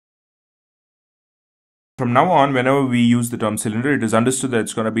From now on, whenever we use the term cylinder, it is understood that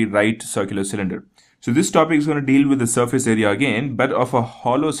it's going to be right circular cylinder. So this topic is going to deal with the surface area again, but of a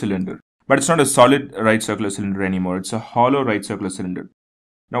hollow cylinder. But it's not a solid right circular cylinder anymore. It's a hollow right circular cylinder.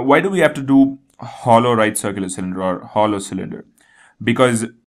 Now, why do we have to do hollow right circular cylinder or hollow cylinder? Because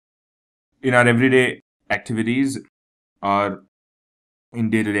in our everyday activities or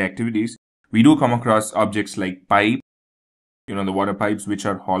in day-to-day activities, we do come across objects like pipe, the water pipes, which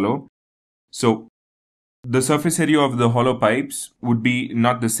are hollow. So the surface area of the hollow pipes would be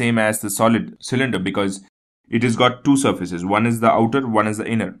not the same as the solid cylinder because it has got two surfaces. One is the outer, one is the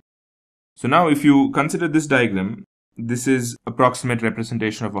inner. So now if you consider this diagram, this is approximate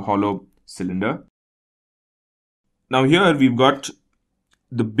representation of a hollow cylinder. Now here we've got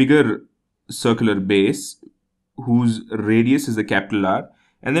the bigger circular base whose radius is the capital R,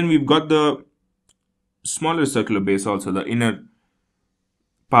 and then we've got the smaller circular base also, the inner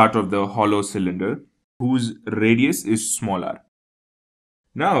part of the hollow cylinder whose radius is small r.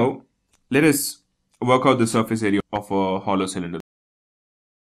 Now let us work out the surface area of a hollow cylinder.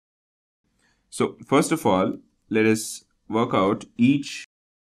 So first of all, let us work out each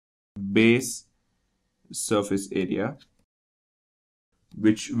base surface area,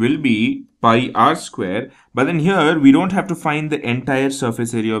 which will be pi r square. But then here we don't have to find the entire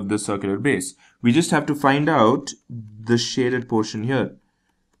surface area of the circular base. We just have to find out the shaded portion here,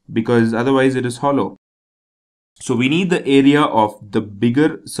 because otherwise it is hollow. So we need the area of the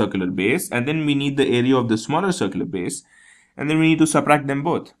bigger circular base, and then we need the area of the smaller circular base, and then we need to subtract them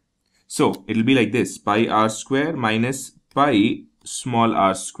both. So it will be like this: pi r square minus pi small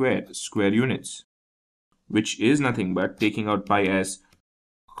r square, square units, which is nothing but, taking out pi as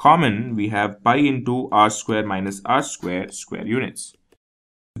common, we have pi into r square minus r square, square units.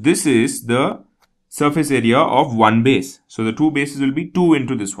 This is the surface area of one base. So the two bases will be 2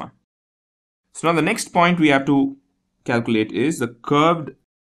 into this one. So now the next point we have to calculate is the curved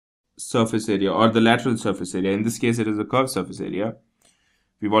surface area or the lateral surface area. In this case, it is a curved surface area.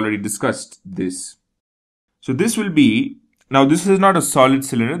 We've already discussed this. So this will be, now this is not a solid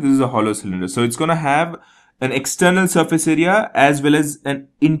cylinder, this is a hollow cylinder. So it's going to have an external surface area as well as an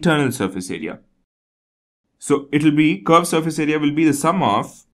internal surface area. So it will be, curved surface area will be the sum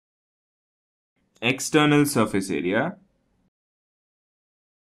of external surface area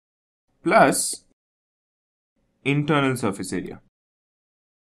plus internal surface area.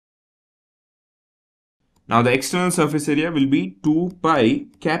 Now the external surface area will be 2 pi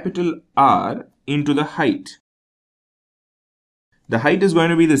capital R into the height. The height is going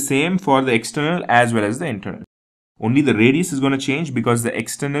to be the same for the external as well as the internal. Only the radius is going to change because the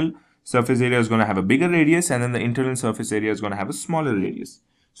external surface area is going to have a bigger radius and then the internal surface area is going to have a smaller radius.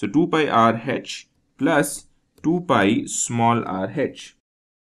 So 2 pi r h plus 2 pi small r h.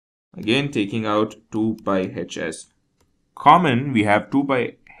 Again, taking out 2 pi h as common, we have 2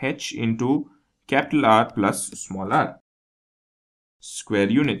 pi h into capital R plus small r, square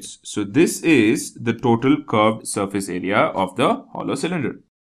units. So this is the total curved surface area of the hollow cylinder.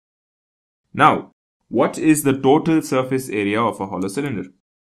 Now, what is the total surface area of a hollow cylinder?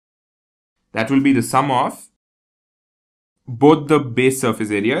 That will be the sum of both the base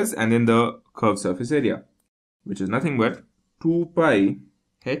surface areas and then the curved surface area, which is nothing but 2 pi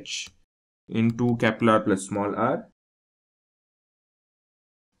h into capital R plus small r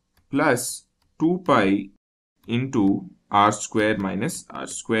plus 2 pi into r square minus r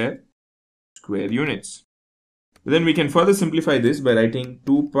square, square units. Then we can further simplify this by writing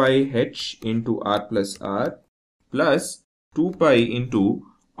 2 pi h into r plus r plus 2 pi into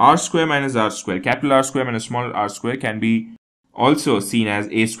r square minus r square. Capital R square minus small r square can be also seen as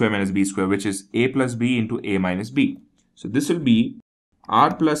a square minus b square, which is a plus b into a minus b. So this will be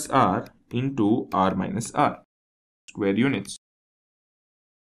r plus r into r minus r, square units.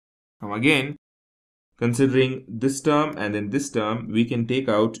 Now again, considering this term and then this term, we can take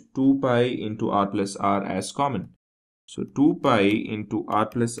out 2 pi into r plus r as common. So 2 pi into r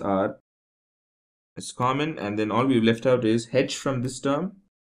plus r is common, and then all we've left out is h from this term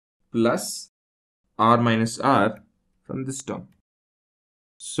plus r minus r from this term.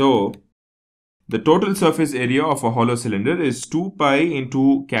 So the total surface area of a hollow cylinder is 2 pi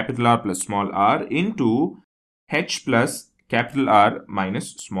into capital R plus small r into h plus capital R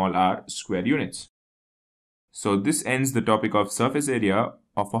minus small r, square units. So this ends the topic of surface area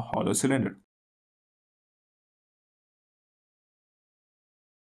of a hollow cylinder.